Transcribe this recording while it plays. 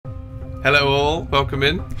Hello all, welcome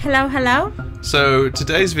in. Hello, hello. So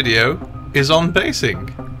today's video is on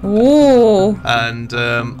basing. Ooh. And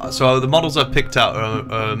so the models I've picked out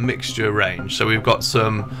are a mixture range. So we've got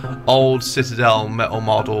some old Citadel metal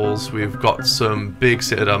models, we've got some big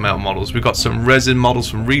Citadel metal models, we've got some resin models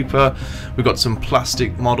from Reaper, we've got some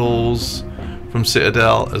plastic models from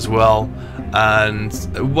Citadel as well. And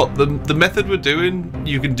what the method we're doing,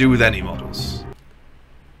 you can do with any models.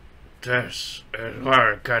 This is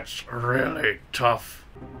where it gets really tough.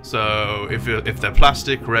 So if they're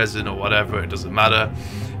plastic, resin or whatever, it doesn't matter.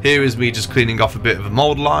 Here is me just cleaning off a bit of a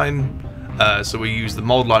mold line. So we use the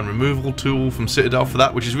mold line removal tool from Citadel for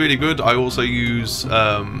that, which is really good. I also use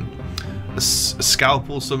a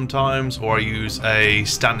scalpel sometimes, or I use a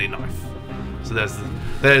Stanley knife. So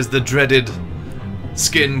there's the dreaded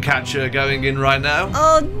skin catcher going in right now.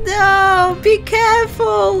 Oh no! Be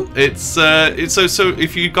careful. It's so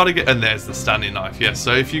if you got to get, and there's the Stanley knife. Yes.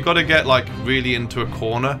 So if you got to get like really into a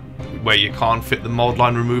corner where you can't fit the mold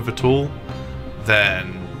line remover tool,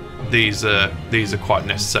 then these are quite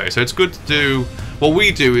necessary. So it's good to do. What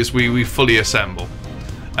we do is we fully assemble,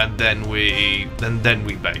 and then we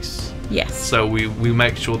base. Yes. So we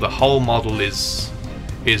make sure the whole model is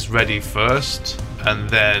ready first, and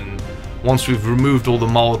then once we've removed all the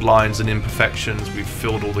mold lines and imperfections, we've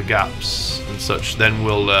filled all the gaps and such, then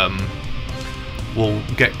we'll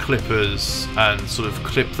get clippers and sort of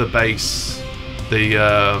clip the base, the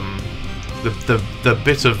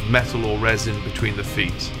bit of metal or resin between the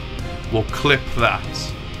feet. We'll clip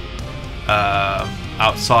that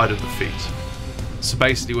outside of the feet. So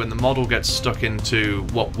basically, when the model gets stuck into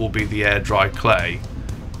what will be the air dry clay,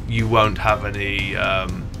 you won't have any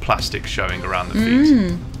plastic showing around the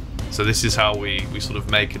feet. So this is how we sort of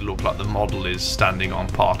make it look like the model is standing on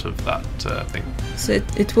part of that thing. So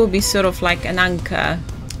it will be sort of like an anchor.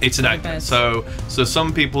 It's an anchor. So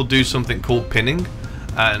some people do something called pinning,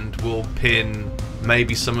 and will pin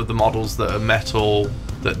maybe some of the models that are metal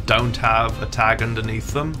that don't have a tag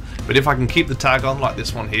underneath them. But if I can keep the tag on, like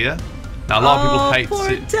this one here. Now a lot of people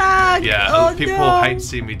hate tag. Yeah, people hate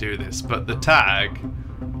seeing me do this, but the tag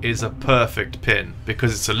is a perfect pin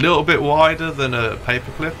because it's a little bit wider than a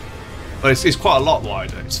paperclip. But it's quite a lot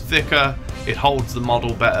wider. It's thicker, it holds the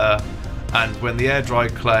model better, and when the air dry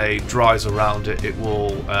clay dries around it, it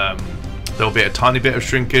will there'll be a tiny bit of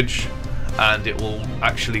shrinkage, and it will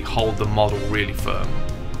actually hold the model really firm.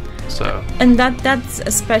 So and that's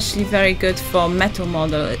especially very good for metal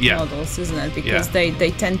models, isn't it? Because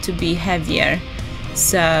they tend to be heavier,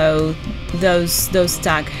 so those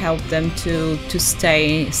tags help them to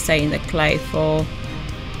stay in the clay for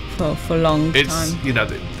long time. You know,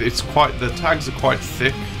 the tags are quite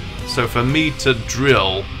thick, so for me to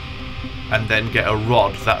drill and then get a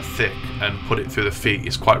rod that thick and put it through the feet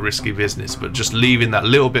is quite risky business, but just leaving that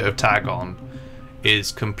little bit of tag on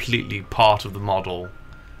is completely part of the model,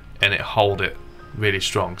 and it hold it really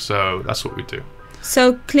strong. So that's what we do.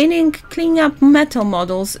 So cleaning up metal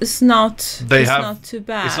models is not too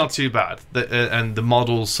bad. It's not too bad, and the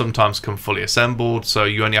models sometimes come fully assembled, so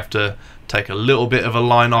you only have to take a little bit of a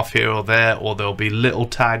line off here or there, or there'll be little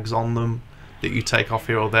tags on them that you take off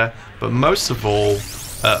here or there. But most of all,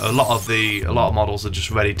 a lot of models are just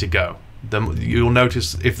ready to go. You'll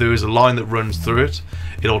notice if there is a line that runs through it,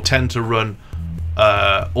 it'll tend to run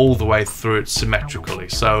all the way through it symmetrically.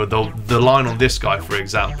 So the line on this guy, for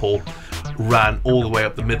example, ran all the way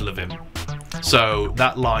up the middle of him. So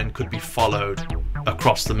that line could be followed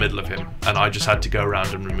across the middle of him, and I just had to go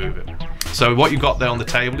around and remove it. So what you've got there on the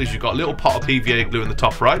table is you've got a little pot of PVA glue in the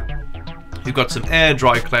top right. You've got some air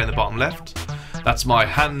dry clay in the bottom left. That's my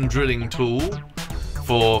hand drilling tool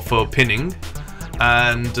for pinning.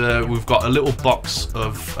 And we've got a little box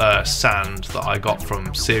of sand that I got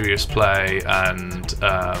from Serious Play and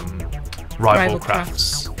Rival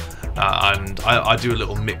Crafts. And I do a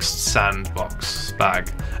little mixed sandbox bag.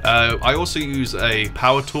 I also use a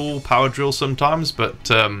power drill sometimes, but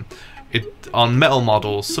on metal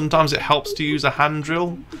models sometimes it helps to use a hand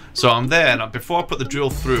drill. So I'm there, and before I put the drill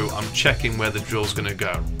through, I'm checking where the drill's going to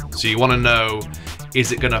go. So you want to know,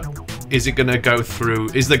 is it going to go through?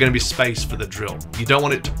 Is there going to be space for the drill? You don't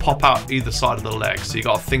want it to pop out either side of the leg, so you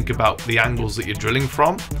got to think about the angles that you're drilling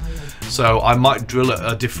from. So I might drill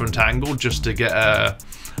at a different angle just to get a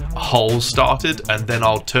hole started, and then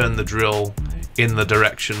I'll turn the drill in the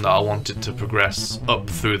direction that I want it to progress up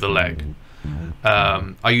through the leg.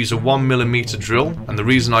 I use a 1mm drill, and the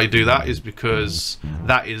reason I do that is because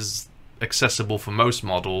that is accessible for most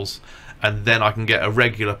models, and then I can get a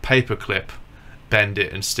regular paper clip, bend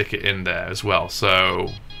it and stick it in there as well. So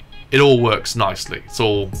it all works nicely. It's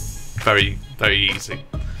all very, very easy.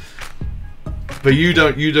 But you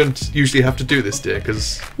don't usually have to do this, dear,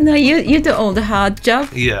 because no, you do all the hard job.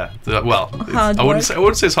 Yeah, I wouldn't say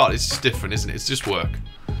it's hard. It's just different, isn't it? It's just work,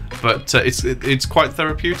 but it's quite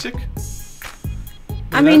therapeutic.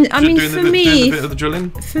 I mean, for me, doing a bit of the drilling.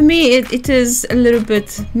 For me, it is a little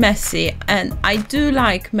bit messy, and I do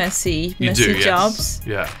like messy jobs.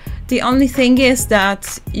 Yeah. The only thing is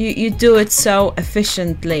that you do it so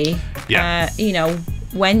efficiently. Yeah. You know,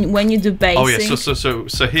 when you do basing. Oh yeah.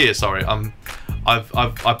 So here, sorry,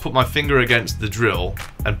 I put my finger against the drill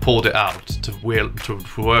and pulled it out to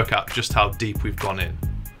work out just how deep we've gone in.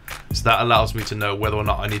 So that allows me to know whether or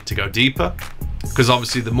not I need to go deeper. Because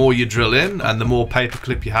obviously the more you drill in and the more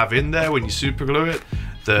paperclip you have in there when you super glue it,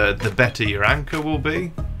 the better your anchor will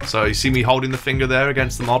be. So you see me holding the finger there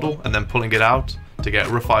against the model and then pulling it out to get a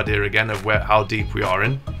rough idea again of how deep we are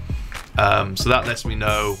in. So that lets me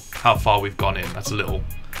know how far we've gone in. That's a little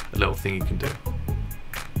thing you can do.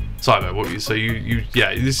 Sorry,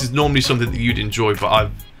 yeah, this is normally something that you'd enjoy, but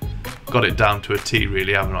I've got it down to a T,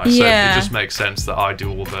 really, haven't I? Yeah. So it just makes sense that I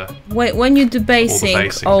do all the. When you do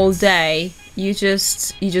basing all day, you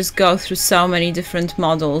just go through so many different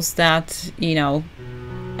models that, you know,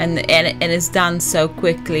 and it's done so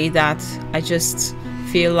quickly that I just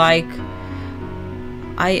feel like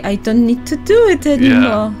I don't need to do it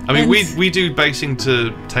anymore. Yeah. I mean, we do basing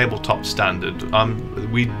to tabletop standard.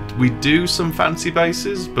 We do some fancy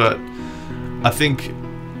bases, but I think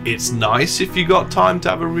it's nice if you got time to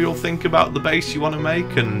have a real think about the base you want to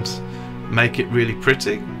make and make it really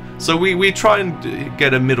pretty. So we try and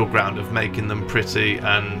get a middle ground of making them pretty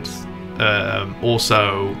and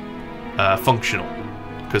also functional,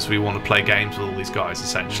 because we want to play games with all these guys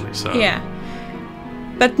essentially. So yeah.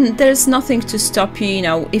 But there's nothing to stop you, you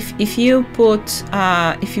know, if you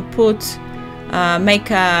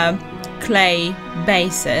make a clay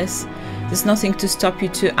bases, there's nothing to stop you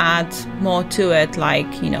to add more to it,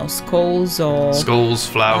 like, you know, skulls,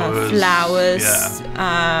 flowers,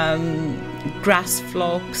 grass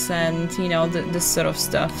flocks, and, you know, this sort of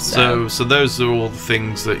stuff. So those are all the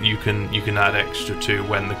things that you can add extra to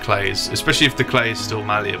when the clay is, especially if the clay is still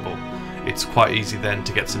malleable. It's quite easy then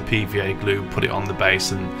to get some PVA glue, put it on the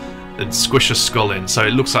base, and squish a skull in, so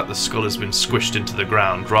it looks like the skull has been squished into the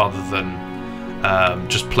ground rather than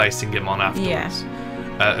just placing him on afterwards.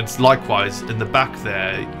 Yeah. It's likewise in the back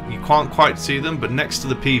there. You can't quite see them, but next to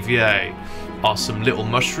the PVA are some little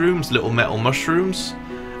metal mushrooms,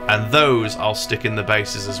 and those I'll stick in the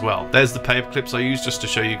bases as well. There's the paper clips I use just to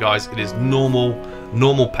show you guys. It is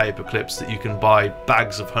normal paper clips that you can buy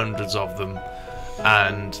bags of hundreds of them.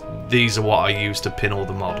 And these are what I use to pin all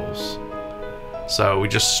the models. So we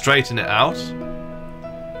just straighten it out.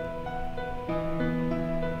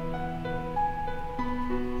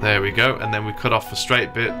 There we go, and then we cut off a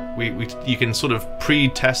straight bit. You can sort of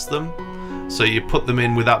pre-test them. So you put them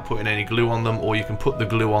in without putting any glue on them, or you can put the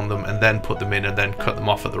glue on them and then put them in and then cut them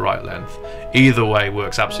off at the right length. Either way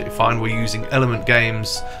works absolutely fine. We're using Element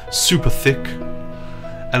Games super thick.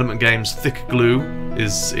 Element Games thick glue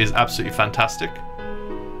is absolutely fantastic.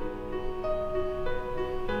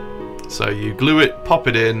 So you glue it, pop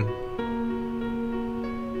it in,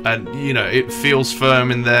 and you know it feels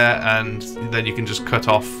firm in there, and then you can just cut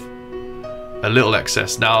off a little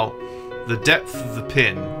excess. Now the depth of the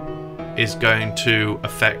pin is going to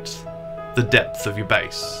affect the depth of your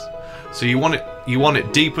base. So you want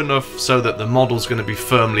it deep enough so that the model's going to be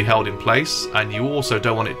firmly held in place, and you also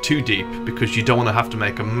don't want it too deep because you don't want to have to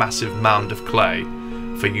make a massive mound of clay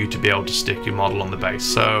for you to be able to stick your model on the base.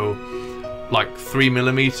 So like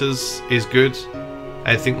 3mm is good.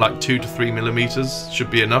 I think like 2 to 3mm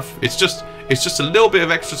should be enough. It's just a little bit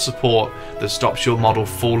of extra support that stops your model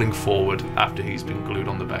falling forward after he's been glued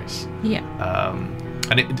on the base. Yeah.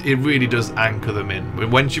 And it really does anchor them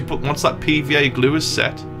in. Once that PVA glue is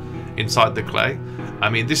set inside the clay, I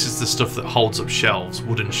mean, this is the stuff that holds up shelves,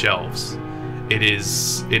 wooden shelves. It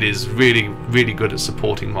is really, really good at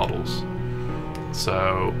supporting models.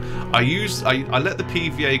 So I let the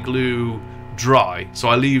PVA glue dry, so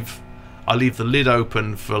I leave the lid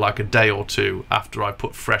open for like a day or two after I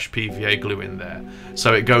put fresh PVA glue in there,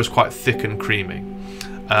 so it goes quite thick and creamy.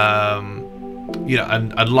 You know,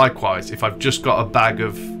 and likewise, if I've just got a bag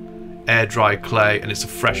of air dry clay and it's a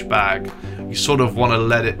fresh bag, you sort of want to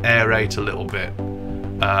let it aerate a little bit,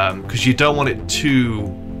 because you don't want it too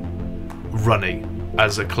runny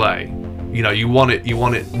as a clay. You know, you want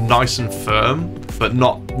it nice and firm, but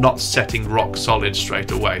not setting rock solid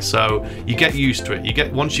straight away. So you get used to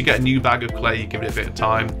it. Once you get a new bag of clay, you give it a bit of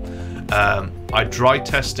time. I dry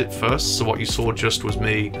test it first, so what you saw just was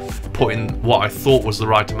me putting what I thought was the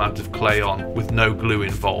right amount of clay on with no glue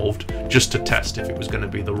involved, just to test if it was going to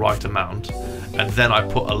be the right amount. and then I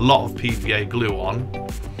put a lot of PVA glue on,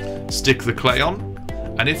 stick the clay on,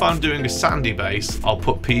 and if I'm doing a sandy base, I'll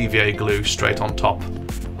put PVA glue straight on top.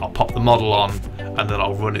 I'll pop the model on, and then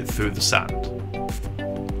I'll run it through the sand,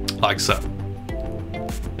 like so.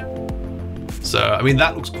 So, I mean,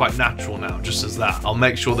 that looks quite natural now, just as that. I'll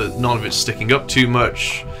make sure that none of it's sticking up too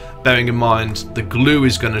much, bearing in mind the glue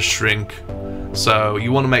is going to shrink, so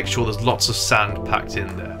you want to make sure there's lots of sand packed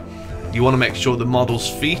in there. You want to make sure the model's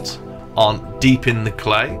feet aren't deep in the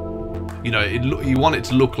clay. You know, you want it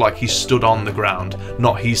to look like he's stood on the ground,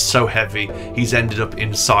 not he's so heavy he's ended up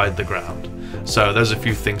inside the ground. So there's a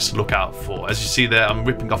few things to look out for. As you see there, I'm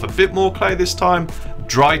ripping off a bit more clay this time,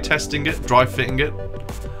 dry testing it, dry fitting it,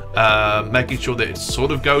 making sure that it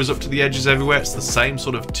sort of goes up to the edges everywhere. It's the same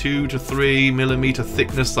sort of 2 to 3 millimeter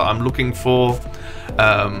thickness that I'm looking for.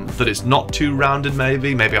 That it's not too rounded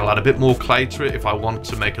maybe. Maybe I'll add a bit more clay to it if I want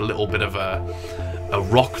to make a little bit of a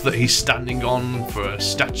rock that he's standing on for a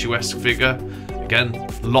statuesque figure. Again,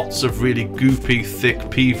 lots of really goopy, thick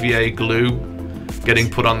PVA glue getting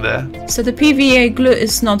put on there. So the PVA glue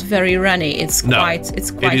is not very runny. It's quite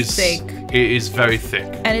thick. It is very thick.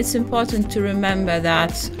 And it's important to remember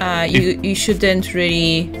that you shouldn't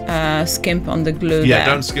really skimp on the glue. Yeah,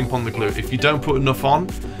 don't skimp on the glue. If you don't put enough on,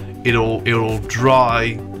 it'll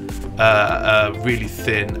dry really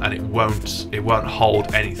thin, and it won't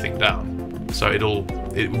hold anything down. So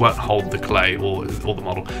it won't hold the clay or the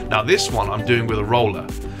model. Now this one I'm doing with a roller.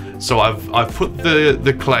 So I've put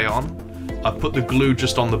the clay on, I've put the glue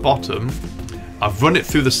just on the bottom, I've run it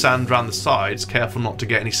through the sand around the sides, careful not to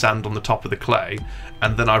get any sand on the top of the clay,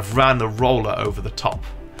 and then I've ran the roller over the top.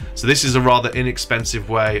 So this is a rather inexpensive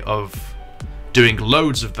way of doing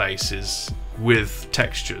loads of bases with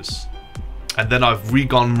textures. And then I've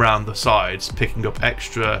re-gone round the sides, picking up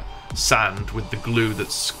extra sand with the glue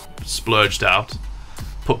that's splurged out,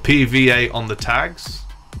 put PVA on the tags,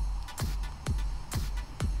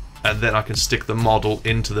 and then I can stick the model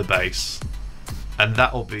into the base, and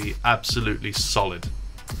that'll be absolutely solid.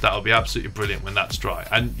 That'll be absolutely brilliant when that's dry.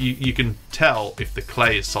 And you can tell if the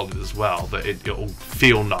clay is solid as well, that it'll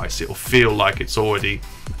feel nice. It'll feel like it's already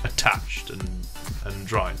attached and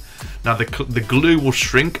drying. Now the glue will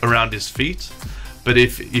shrink around his feet, but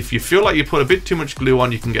if you feel like you put a bit too much glue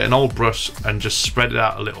on, you can get an old brush and just spread it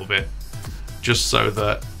out a little bit, just so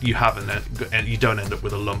that you don't end up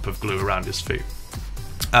with a lump of glue around his feet.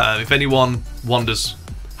 If anyone wonders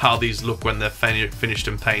how these look when they're finished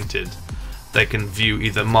and painted, they can view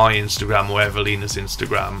either my Instagram or Evelina's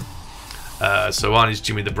Instagram. So mine is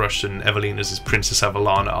Jimmy the Brush and Evelina's is Princess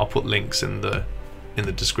Evelina. I'll put links in the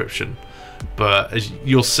description. But as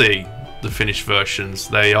you'll see, the finished versions,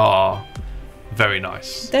 they are very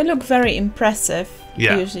nice. They look very impressive.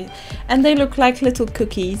 Yeah. Usually. And they look like little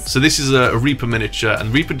cookies. So this is a Reaper miniature,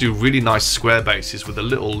 and Reaper do really nice square bases with a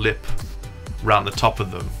little lip around the top of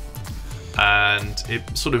them. And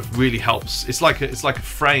it sort of really helps. It's like a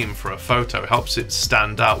frame for a photo. It helps it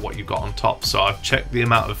stand out what you've got on top. So I've checked the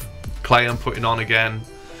amount of clay I'm putting on again,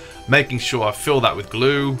 making sure I fill that with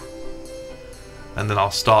glue, and then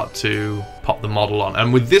I'll start to pop the model on.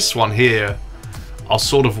 And with this one here, I'll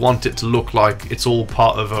sort of want it to look like it's all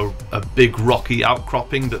part of a big rocky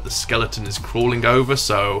outcropping that the skeleton is crawling over.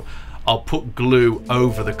 So I'll put glue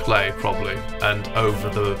over the clay probably, and over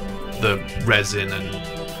the resin,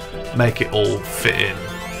 and make it all fit in.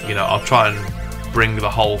 You know, I'll try and bring the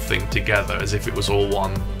whole thing together as if it was all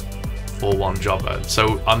one job.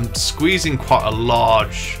 So I'm squeezing quite a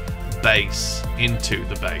large base into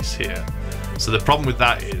the base here. So the problem with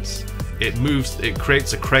that is it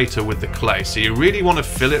creates a crater with the clay. So you really want to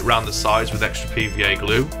fill it around the sides with extra PVA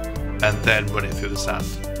glue, and then run it through the sand.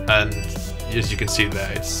 And as you can see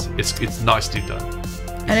there, it's nicely done.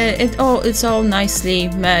 And it's all nicely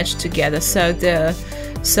merged together. So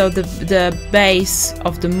the base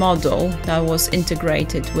of the model that was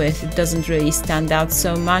integrated with, it doesn't really stand out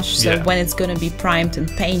so much. So when it's going to be primed and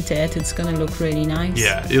painted, it's going to look really nice.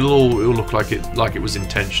 Yeah, it'll look like it was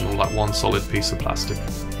intentional, like one solid piece of plastic.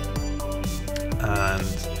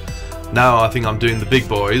 And now I think I'm doing the big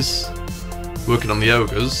boys, working on the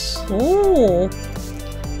ogres. Ooh.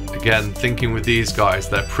 Again, thinking with these guys,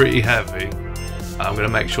 they're pretty heavy. I'm going to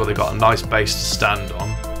make sure they've got a nice base to stand on.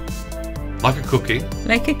 Like a cookie.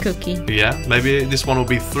 Like a cookie. Yeah, maybe this one will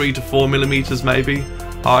be 3 to 4 millimeters maybe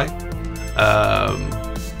high.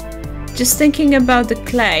 Just thinking about the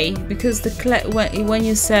clay, because the clay, when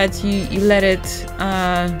you said you let it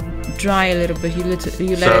dry a little bit, you let it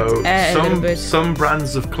air a little bit. Some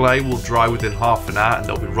brands of clay will dry within half an hour and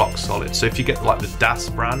they'll be rock solid. So if you get like the DAS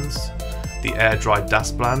brands, the air dried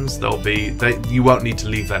DAS brands, you won't need to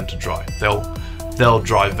leave them to dry. They'll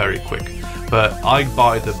dry very quick. but I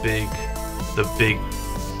buy the big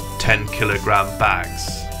 10 kilogram bags.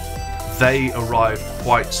 They arrive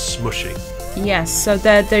quite smushy. Yes, so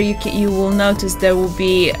that there you will notice there will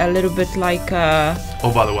be a little bit like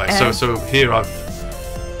oh, by the way, so here I've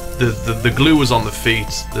the glue was on the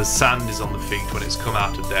feet, the sand is on the feet when it's come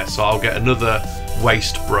out of there, so I'll get another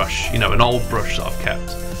waste brush, you know, an old brush that I've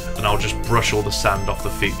kept, and I'll just brush all the sand off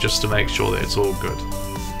the feet just to make sure that it's all good.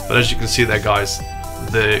 But as you can see there, guys,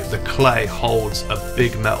 the clay holds a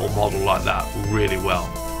big metal model like that really well,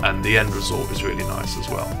 and the end result is really nice as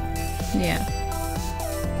well. Yeah.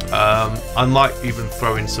 I might even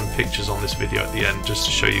throw in some pictures on this video at the end just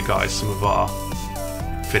to show you guys some of our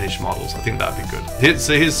finished models. I think that'd be good.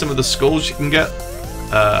 So here's some of the skulls you can get.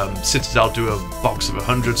 Citadel do a box of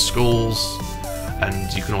 100 skulls,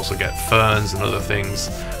 and you can also get ferns and other things.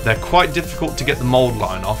 They're quite difficult to get the mold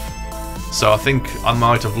line off, so I think I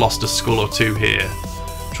might have lost a skull or two here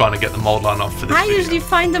trying to get the mold line off for this video. Usually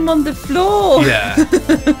find them on the floor. Yeah.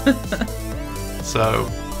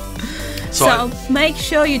 So make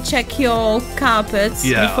sure you check your carpets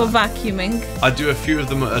before vacuuming. I do a few of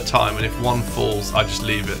them at a time, and if one falls, I just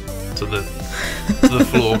leave it to the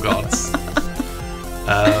floor gods.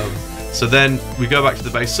 So then we go back to the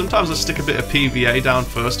base. Sometimes I stick a bit of PVA down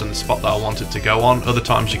first on the spot that I want it to go on. Other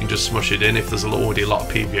times you can just smush it in if there's already a lot of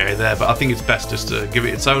PVA there. But I think it's best just to give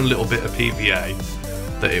it its own little bit of PVA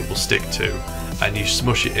that it will stick to, and you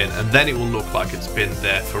smush it in, and then it will look like it's been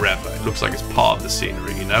there forever. It looks like it's part of the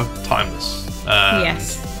scenery, you know, timeless.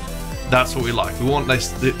 Yes. That's what we like. We want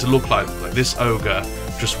it to look like this ogre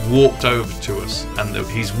just walked over to us, and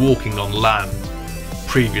he's walking on land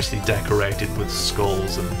previously decorated with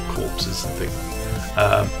skulls and corpses and things.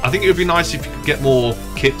 I think it would be nice if you could get more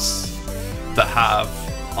kits that have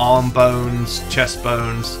arm bones, chest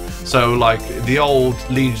bones. So like the old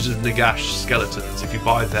Legions of Nagash skeletons, if you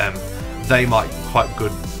buy them, they might be quite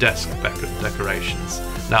good desk decorations.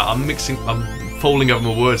 Now I'm falling over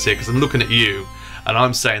my words here because I'm looking at you and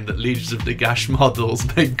I'm saying that Legions of Nagash models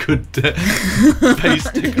make good base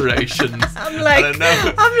decorations. I'm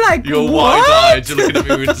like, you're what? wide-eyed. You're looking at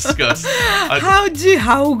me with disgust. How dare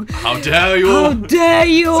you? How dare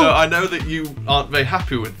you? So I know that you aren't very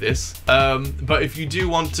happy with this, but if you do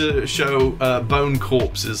want to show bone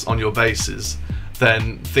corpses on your bases,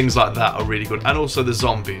 then things like that are really good, and also the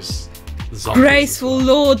zombies. Graceful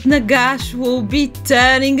Lord Nagash will be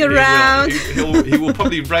turning around. He will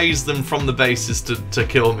probably raise them from the bases to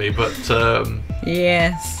kill me, but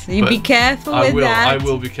yes, you be careful with that. I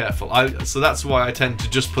will be careful. So that's why I tend to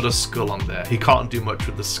just put a skull on there. He can't do much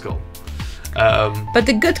with the skull. But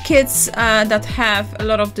the good kits that have a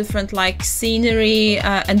lot of different like scenery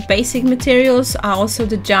and basic materials are also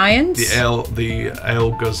the giants. The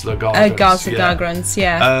Ale Guzzler Gargants.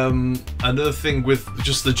 Yeah. Another thing with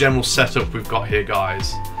just the general setup we've got here,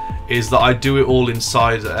 guys, is that I do it all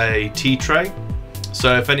inside a tea tray.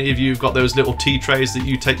 So if any of you have got those little tea trays that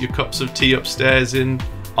you take your cups of tea upstairs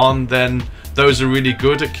on, then those are really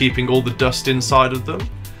good at keeping all the dust inside of them.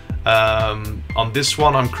 On this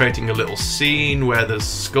one I'm creating a little scene where there's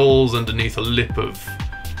skulls underneath a lip of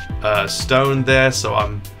stone there, so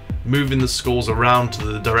I'm moving the skulls around to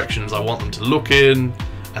the directions I want them to look in,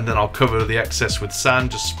 and then I'll cover the excess with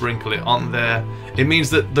sand, just sprinkle it on there. It means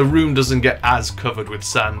that the room doesn't get as covered with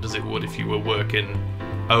sand as it would if you were working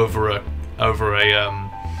over a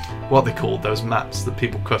what they call those mats that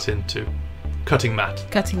people cut into. Cutting mat.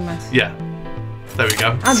 Cutting mat. Yeah. There we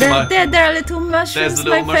go. Oh, there are little mushrooms. There's the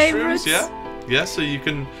little my mushrooms, favorites. yeah. So you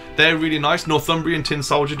can. They're really nice. Northumbrian Tin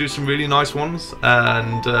Soldier do some really nice ones,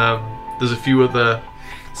 and there's a few other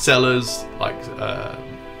sellers like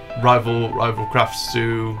Rival Crafts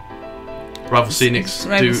do. Rival Scenics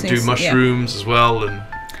do mushrooms as well, and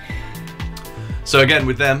so again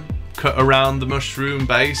with them, cut around the mushroom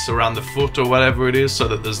base, around the foot or whatever it is, so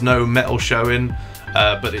that there's no metal showing.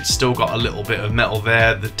 But it's still got a little bit of metal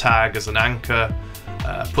there, the tag as an anchor.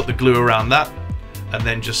 Put the glue around that, and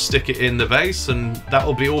then just stick it in the base, and that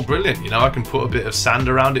will be all brilliant. You know, I can put a bit of sand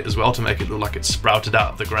around it as well to make it look like it's sprouted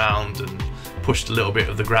out of the ground and pushed a little bit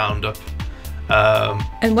of the ground up.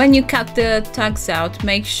 And when you cut the tags out,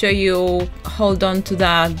 make sure you hold on to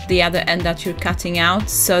the other end that you're cutting out,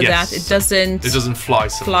 so that it doesn't fly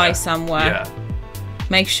somewhere. Yeah.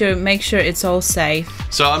 Make sure it's all safe.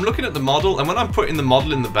 So I'm looking at the model, and when I'm putting the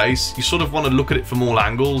model in the base, you sort of want to look at it from all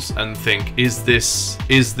angles and think, is this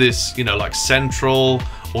you know, like central,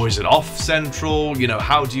 or is it off central? You know,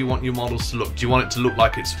 how do you want your models to look? Do you want it to look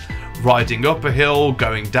like it's riding up a hill,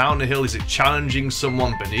 going down a hill? Is it challenging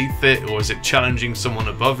someone beneath it, or is it challenging someone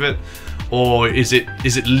above it? or is it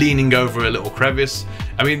leaning over a little crevice?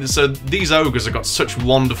 I mean, so these ogres have got such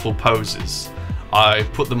wonderful poses. I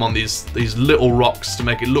put them on these little rocks to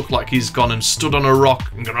make it look like he's gone and stood on a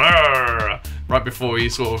rock and gone right before he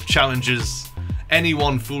sort of challenges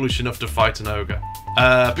anyone foolish enough to fight an ogre.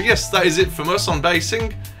 But yes, that is it from us on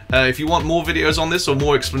basing. If you want more videos on this or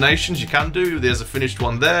more explanations, you can do. There's a finished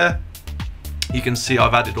one there. You can see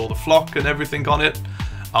I've added all the flock and everything on it.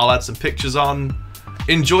 I'll add some pictures on.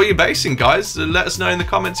 Enjoy your basing, guys. Let us know in the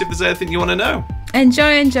comments if there's anything you want to know.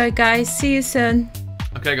 Enjoy, guys. See you soon.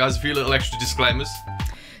 Okay, guys, a few little extra disclaimers.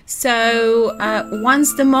 So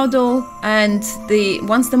once the model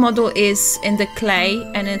is in the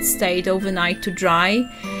clay and it's stayed overnight to dry,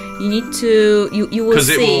 you need to you will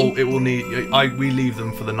see. Because it will need. We leave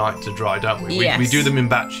them for the night to dry, don't we? Yes. We do them in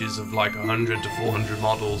batches of like 100 to 400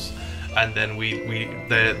 models, and then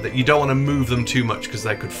you don't want to move them too much because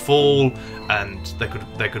they could fall, and they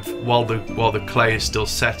could while the clay is still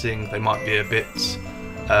setting, they might be a bit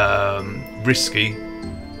risky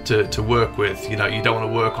to work with. You know, you don't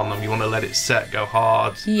want to work on them. You want to let it set, go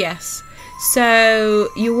hard. Yes. So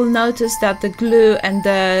you will notice that the glue and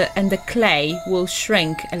the clay will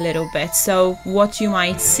shrink a little bit. So what you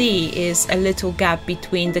might see is a little gap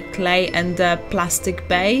between the clay and the plastic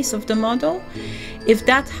base of the model. If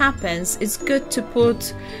that happens, it's good to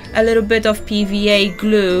put a little bit of PVA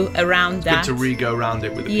glue around that. Good to re-go around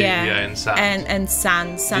it with the PVA and sand. And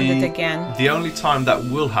sand it again. The only time that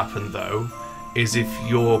will happen though is if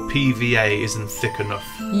your PVA isn't thick enough.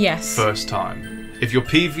 Yes. First time. If your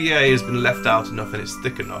PVA has been left out enough and it's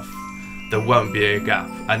thick enough, there won't be a gap,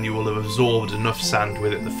 and you will have absorbed enough sand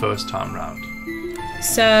with it the first time round.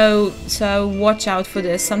 So watch out for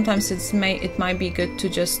this. Sometimes it might be good to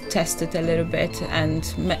just test it a little bit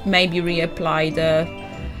and maybe reapply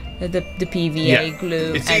the PVA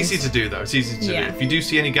glue. It's easy to do though. It's easy to do. If you do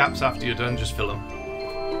see any gaps after you're done, just fill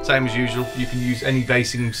them. Same as usual. You can use any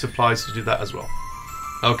basing supplies to do that as well.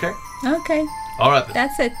 Okay. Okay. All right then.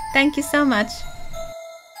 That's it. Thank you so much.